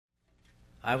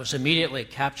I was immediately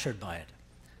captured by it.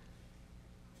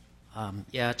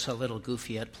 It's a little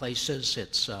goofy at places.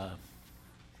 It's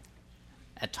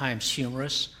at times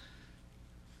humorous.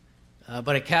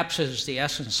 But it captures the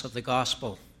essence of the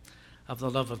gospel of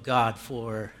the love of God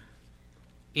for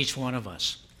each one of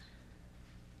us.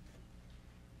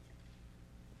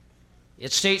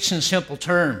 It states in simple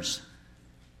terms,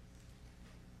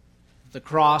 the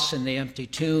cross and the empty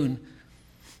tomb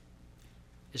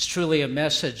is truly a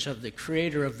message of the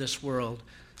Creator of this world,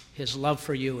 His love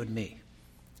for you and me.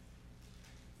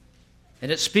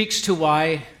 And it speaks to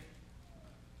why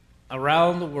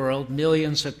around the world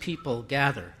millions of people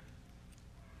gather.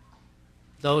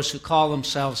 Those who call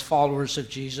themselves followers of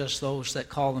Jesus, those that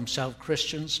call themselves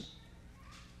Christians.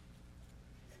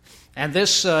 And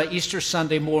this Easter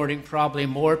Sunday morning, probably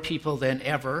more people than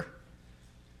ever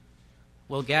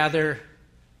will gather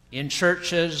in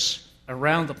churches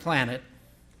around the planet.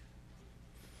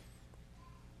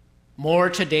 More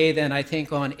today than I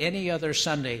think on any other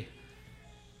Sunday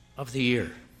of the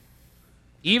year.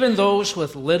 Even those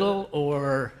with little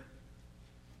or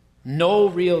no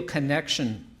real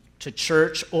connection to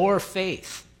church or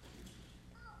faith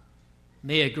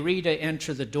may agree to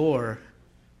enter the door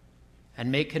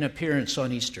and make an appearance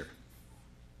on Easter.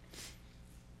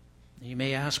 You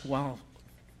may ask, well,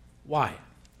 why?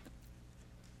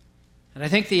 And I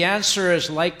think the answer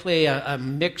is likely a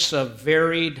mix of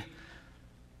varied,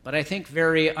 but I think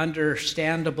very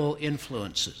understandable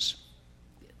influences.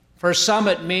 For some,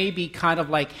 it may be kind of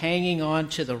like hanging on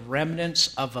to the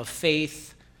remnants of a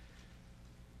faith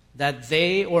that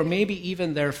they, or maybe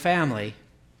even their family,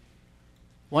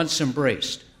 once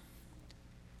embraced.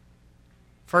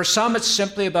 For some, it's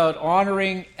simply about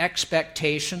honoring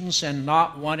expectations and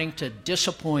not wanting to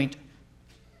disappoint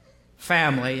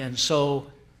family. And so,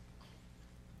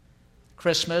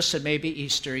 Christmas and maybe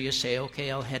Easter, you say, okay,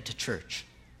 I'll head to church.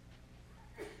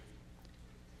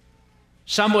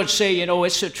 Some would say,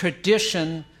 it's a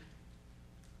tradition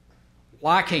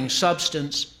lacking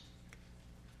substance.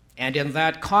 And in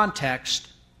that context,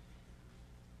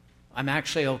 I'm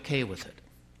actually okay with it.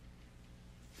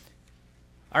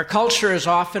 Our culture is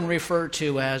often referred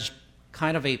to as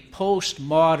kind of a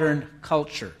postmodern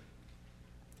culture.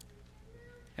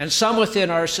 And some within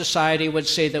our society would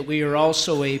say that we are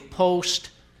also a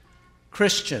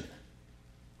post-Christian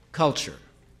culture.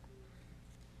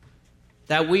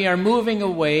 That we are moving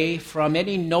away from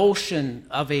any notion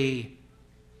of a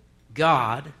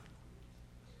God,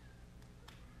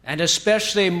 and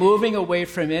especially moving away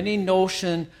from any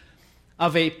notion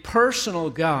of a personal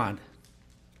God.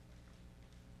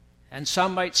 And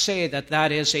some might say that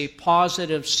that is a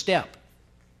positive step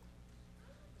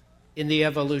in the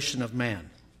evolution of man.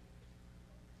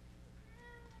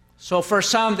 So for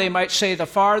some, they might say the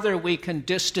farther we can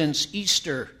distance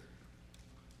Easter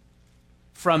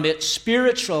from its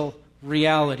spiritual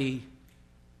reality,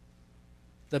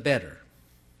 the better.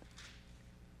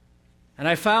 And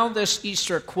I found this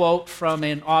Easter quote from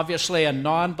obviously a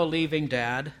non-believing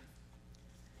dad.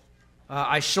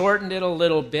 I shortened it a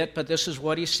little bit, but this is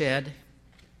what he said.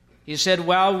 He said,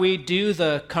 well, we do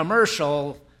the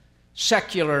commercial,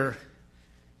 secular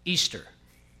Easter.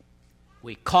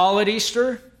 We call it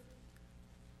Easter,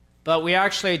 but we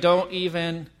actually don't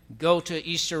even go to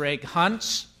Easter egg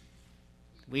hunts.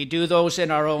 We do those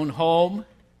in our own home,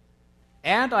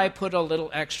 and I put a little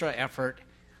extra effort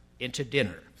into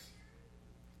dinner.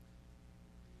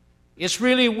 It's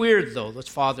really weird, though, the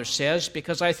father says,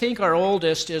 because I think our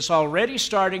oldest is already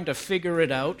starting to figure it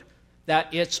out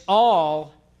that it's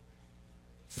all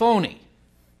phony,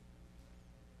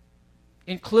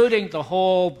 including the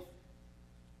whole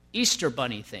Easter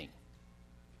bunny thing.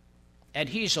 And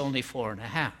he's only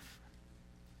 4.5.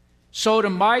 So to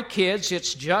my kids,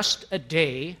 it's just a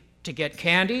day to get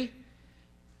candy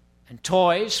and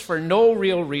toys for no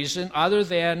real reason other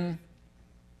than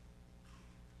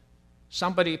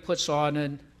somebody puts on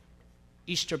an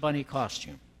Easter bunny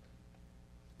costume.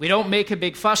 We don't make a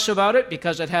big fuss about it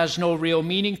because it has no real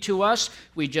meaning to us.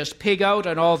 We just pig out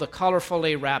on all the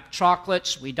colorfully wrapped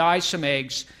chocolates, we dye some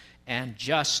eggs, and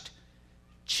just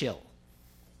chill.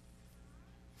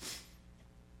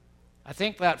 I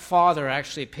think that father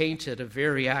actually painted a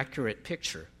very accurate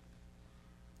picture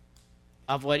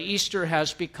of what Easter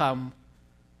has become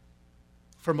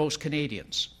for most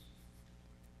Canadians.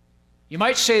 You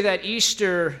might say that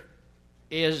Easter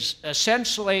is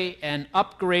essentially an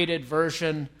upgraded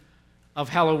version of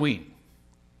Halloween.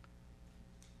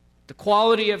 The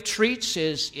quality of treats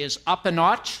is up a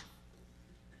notch.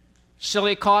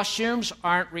 Silly costumes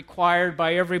aren't required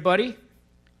by everybody.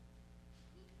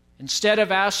 Instead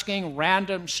of asking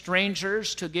random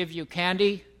strangers to give you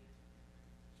candy,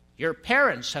 Your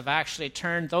parents have actually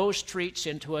turned those treats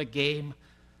into a game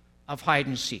of hide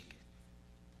and seek.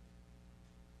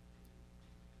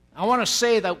 I want to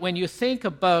say that when you think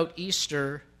about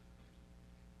Easter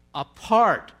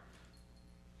apart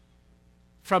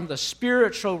from the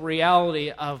spiritual reality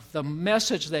of the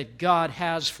message that God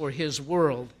has for His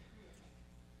world,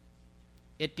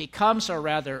 it becomes a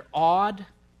rather odd,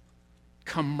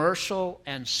 commercial,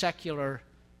 and secular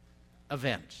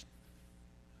event.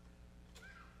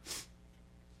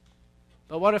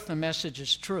 But what if the message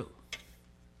is true?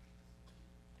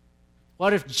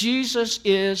 What if Jesus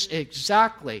is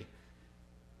exactly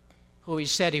who He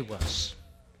said He was?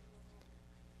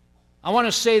 I want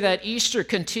to say that Easter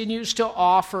continues to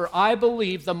offer, I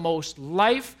believe, the most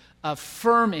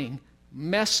life-affirming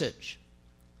message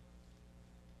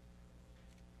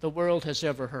the world has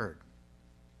ever heard.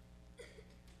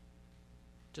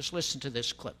 Just listen to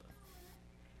this clip.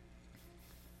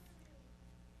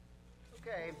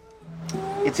 Okay,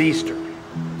 it's Easter.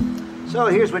 So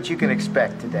here's what you can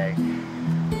expect today.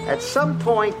 At some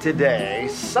point today,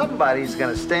 somebody's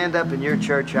going to stand up in your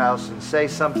church house and say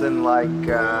something like,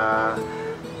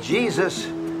 Jesus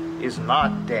is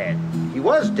not dead. He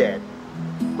was dead,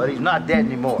 but He's not dead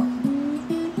anymore.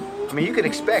 I mean, you can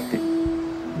expect it.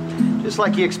 Just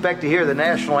like you expect to hear the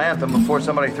national anthem before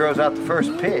somebody throws out the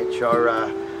first pitch,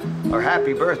 or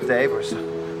happy birthday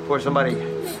before somebody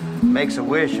makes a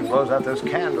wish and blows out those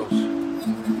candles.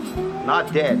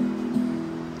 Not dead.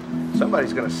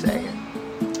 Somebody's going to say it.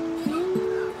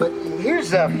 But here's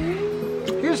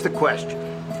the question.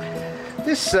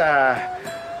 This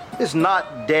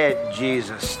not dead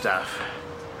Jesus stuff,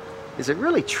 is it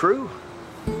really true?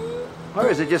 Or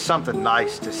is it just something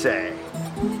nice to say?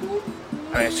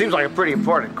 I mean, it seems like a pretty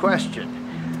important question,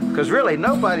 because really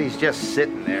nobody's just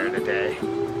sitting there today.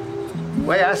 The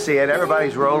way I see it,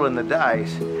 everybody's rolling the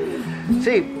dice.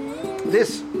 See,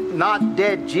 this not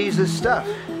dead Jesus stuff,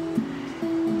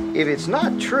 if it's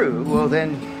not true, well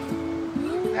then,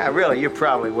 really, you're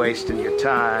probably wasting your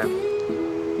time.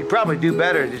 You'd probably do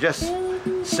better to just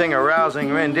sing a rousing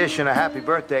rendition of Happy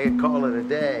Birthday and call it a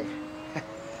day.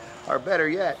 Or better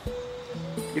yet,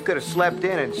 you could have slept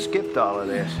in and skipped all of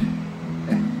this.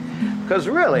 Because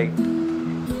really,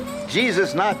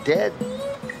 Jesus not dead?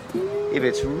 If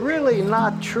it's really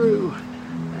not true,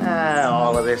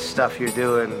 all of this stuff you're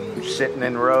doing, sitting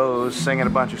in rows, singing a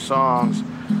bunch of songs,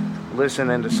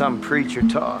 listening to some preacher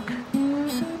talk,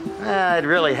 it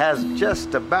really has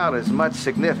just about as much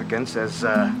significance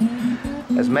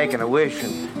as making a wish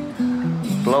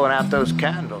and blowing out those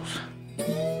candles.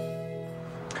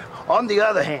 On the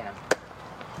other hand,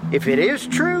 if it is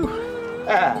true,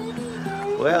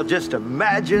 well, just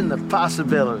imagine the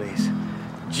possibilities.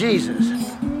 Jesus,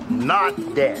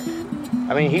 not dead.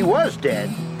 I mean, He was dead.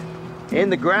 In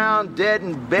the ground, dead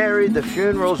and buried, the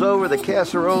funeral's over, the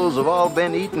casseroles have all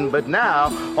been eaten, but now,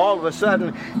 all of a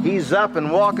sudden, He's up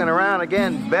and walking around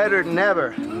again, better than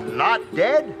ever. Not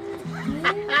dead?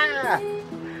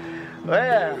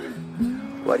 Well,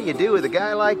 what do you do with a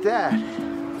guy like that?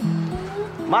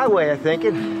 My way of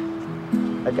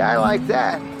thinking, a guy like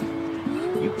that,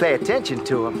 you pay attention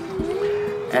to him.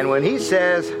 And when he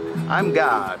says, I'm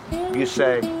God, you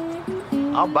say,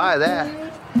 I'll buy that.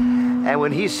 And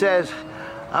when he says,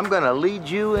 I'm going to lead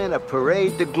you in a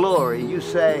parade to glory, you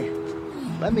say,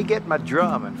 let me get my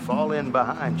drum and fall in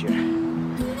behind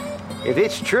you. If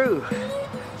it's true,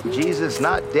 Jesus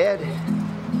not dead,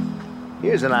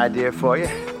 here's an idea for you,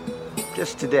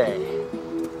 just today.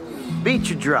 Beat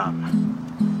your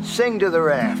drum, sing to the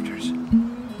rafters,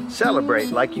 celebrate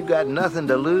like you got nothing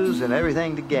to lose and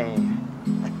everything to gain.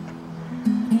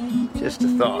 Just a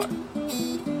thought.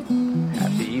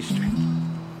 Happy Easter.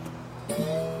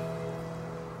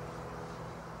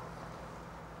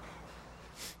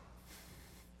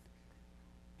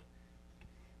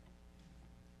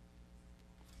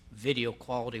 Video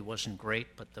quality wasn't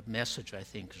great, but the message, I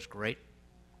think, is great.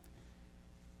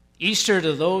 Easter,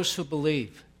 to those who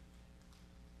believe,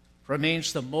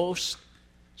 remains the most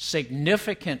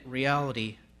significant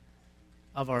reality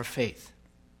of our faith,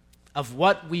 of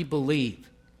what we believe.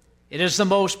 It is the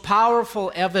most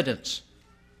powerful evidence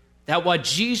that what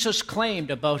Jesus claimed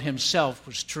about Himself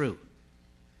was true.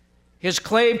 His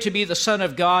claim to be the Son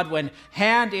of God went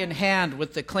hand in hand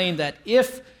with the claim that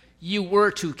if you were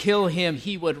to kill Him,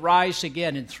 He would rise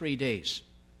again in 3 days.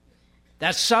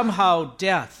 That somehow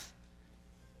death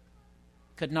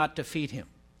could not defeat Him.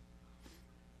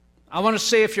 I want to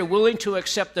say, if you're willing to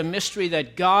accept the mystery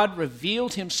that God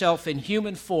revealed Himself in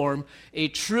human form, a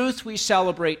truth we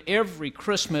celebrate every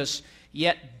Christmas,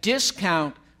 yet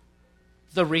discount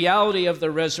the reality of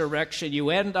the resurrection, you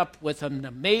end up with an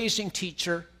amazing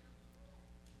teacher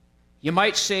You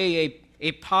might say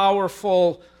a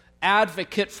powerful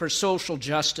advocate for social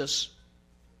justice,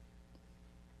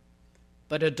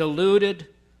 but a deluded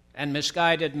and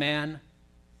misguided man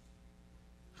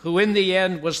who in the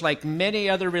end was, like many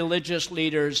other religious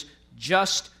leaders,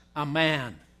 just a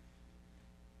man.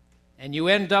 And you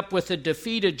end up with a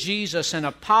defeated Jesus and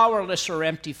a powerless or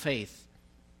empty faith.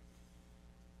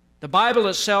 The Bible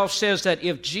itself says that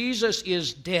if Jesus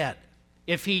is dead,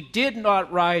 if he did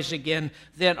not rise again,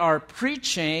 then our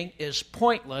preaching is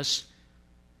pointless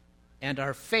and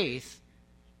our faith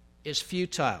is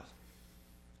futile.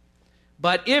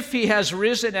 But if he has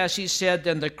risen, as he said,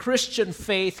 then the Christian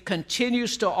faith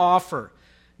continues to offer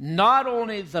not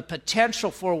only the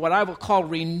potential for what I will call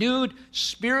renewed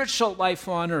spiritual life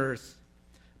on earth,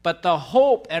 but the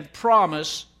hope and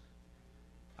promise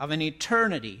of an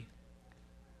eternity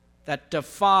that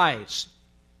defies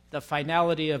the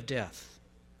finality of death.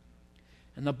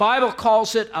 And the Bible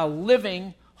calls it a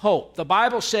living hope. The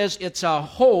Bible says it's a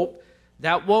hope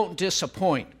that won't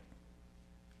disappoint,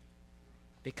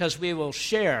 because we will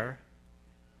share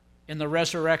in the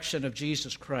resurrection of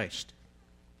Jesus Christ.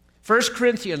 1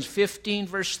 Corinthians 15,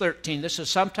 verse 13, this is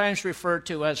sometimes referred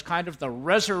to as kind of the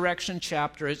resurrection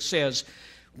chapter. It says,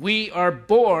 "We are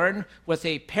born with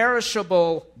a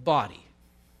perishable body,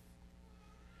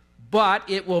 but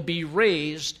it will be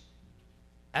raised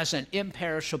as an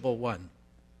imperishable one.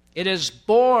 It is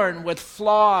born with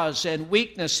flaws and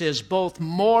weaknesses, both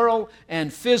moral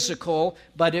and physical,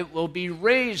 but it will be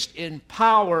raised in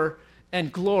power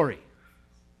and glory.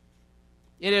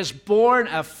 It is born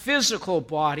a physical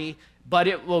body, but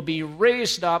it will be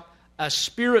raised up a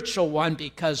spiritual one,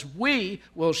 because we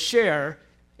will share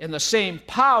in the same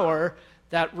power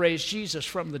that raised Jesus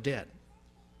from the dead."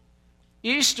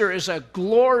 Easter is a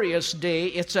glorious day.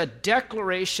 It's a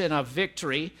declaration of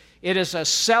victory. It is a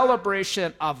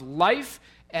celebration of life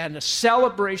and a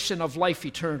celebration of life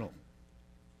eternal.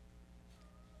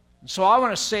 So I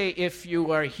want to say, if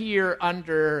you are here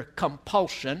under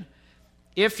compulsion,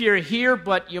 if you're here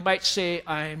but you might say,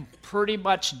 "I'm pretty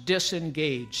much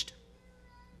disengaged,"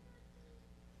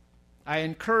 I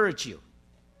encourage you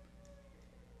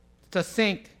to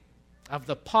think of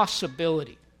the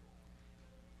possibility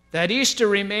that Easter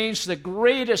remains the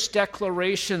greatest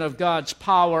declaration of God's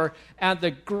power and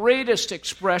the greatest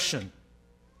expression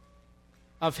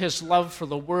of his love for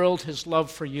the world, his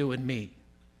love for you and me.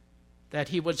 That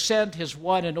he would send his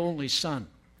one and only Son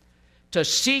to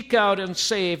seek out and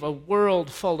save a world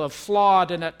full of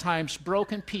flawed and at times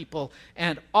broken people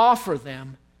and offer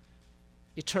them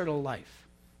eternal life.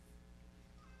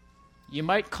 You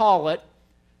might call it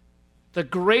the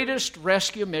greatest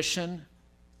rescue mission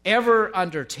ever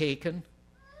undertaken,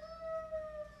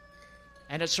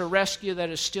 and it's a rescue that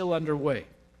is still underway.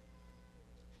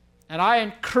 And I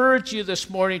encourage you this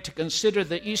morning to consider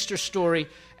the Easter story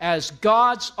as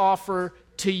God's offer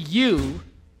to you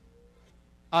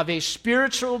of a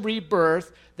spiritual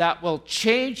rebirth that will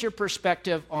change your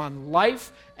perspective on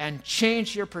life and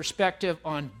change your perspective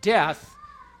on death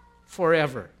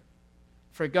forever.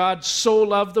 For God so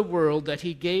loved the world that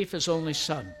he gave his only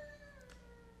Son,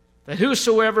 that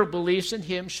whosoever believes in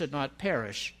him should not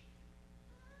perish,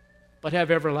 but have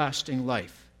everlasting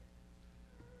life.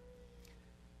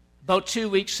 About 2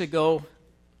 weeks ago,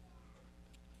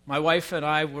 my wife and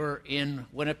I were in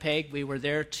Winnipeg. We were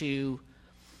there to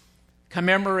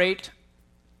commemorate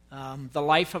the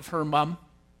life of her mom,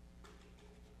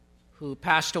 who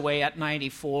passed away at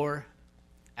 94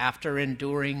 after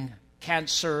enduring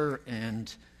cancer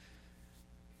and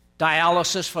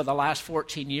dialysis for the last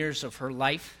 14 years of her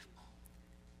life.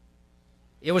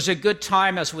 It was a good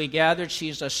time as we gathered.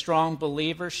 She's a strong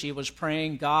believer. She was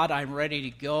praying, "God, I'm ready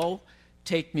to go.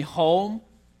 Take me home."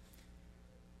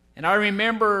 And I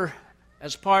remember,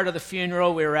 as part of the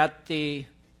funeral, we were at the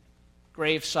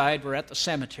graveside, we're at the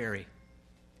cemetery.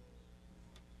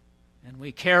 And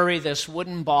we carry this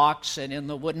wooden box, and in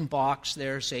the wooden box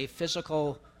there's a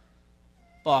physical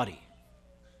body.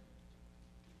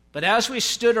 But as we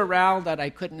stood around that, I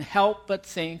couldn't help but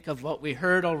think of what we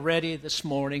heard already this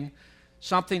morning,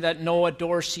 something that Noah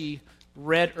Dorsey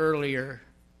read earlier.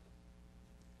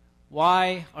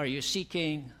 "Why are you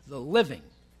seeking the living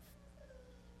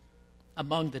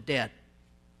among the dead?"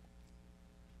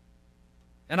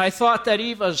 And I thought that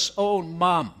Eva's own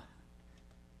mom,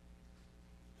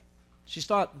 she's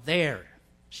not there.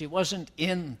 She wasn't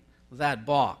in that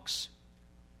box.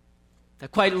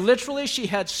 That quite literally she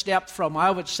had stepped from, I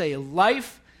would say,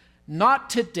 life not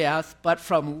to death, but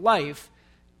from life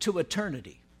to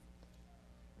eternity.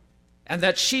 And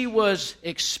that she was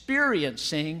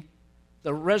experiencing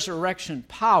the resurrection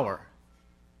power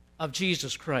of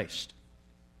Jesus Christ.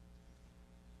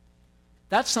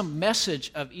 That's the message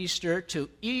of Easter to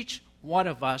each one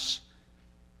of us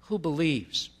who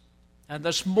believes. And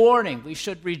this morning, we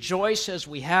should rejoice as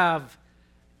we have.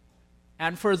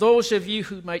 And for those of you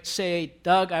who might say,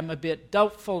 Doug, I'm a bit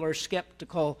doubtful or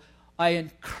skeptical, I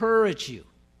encourage you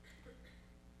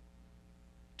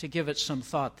to give it some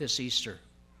thought this Easter.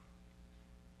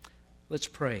 Let's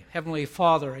pray. Heavenly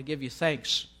Father, I give you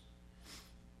thanks.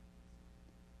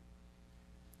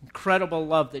 Incredible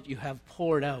love that you have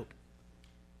poured out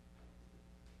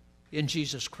in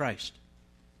Jesus Christ.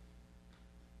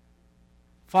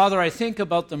 Father, I think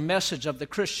about the message of the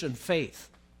Christian faith,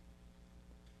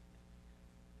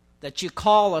 that you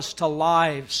call us to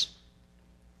lives,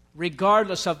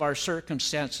 regardless of our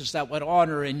circumstances, that would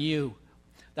honor in you,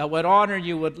 that would honor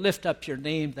you, would lift up your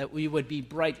name, that we would be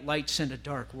bright lights in a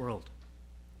dark world.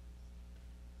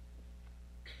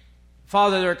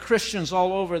 Father, there are Christians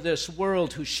all over this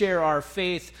world who share our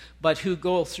faith, but who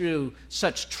go through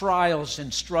such trials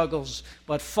and struggles.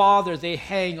 But Father, they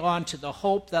hang on to the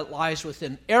hope that lies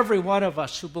within every one of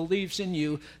us who believes in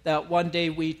you, that one day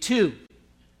we too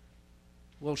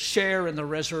will share in the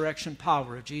resurrection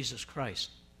power of Jesus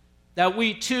Christ. That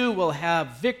we too will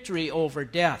have victory over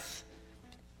death.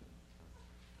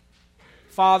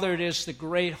 Father, it is the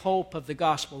great hope of the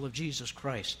gospel of Jesus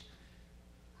Christ.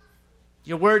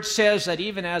 Your word says that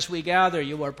even as we gather,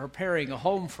 you are preparing a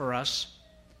home for us.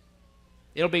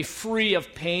 It'll be free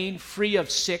of pain, free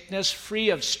of sickness, free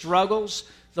of struggles,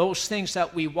 those things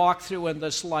that we walk through in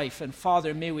this life. And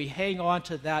Father, may we hang on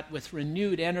to that with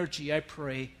renewed energy, I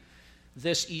pray,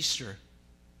 this Easter.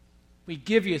 We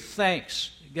give you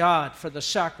thanks, God, for the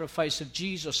sacrifice of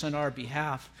Jesus on our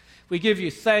behalf. We give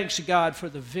you thanks, God, for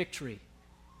the victory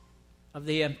of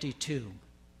the empty tomb.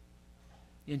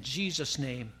 In Jesus'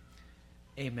 name,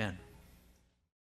 amen.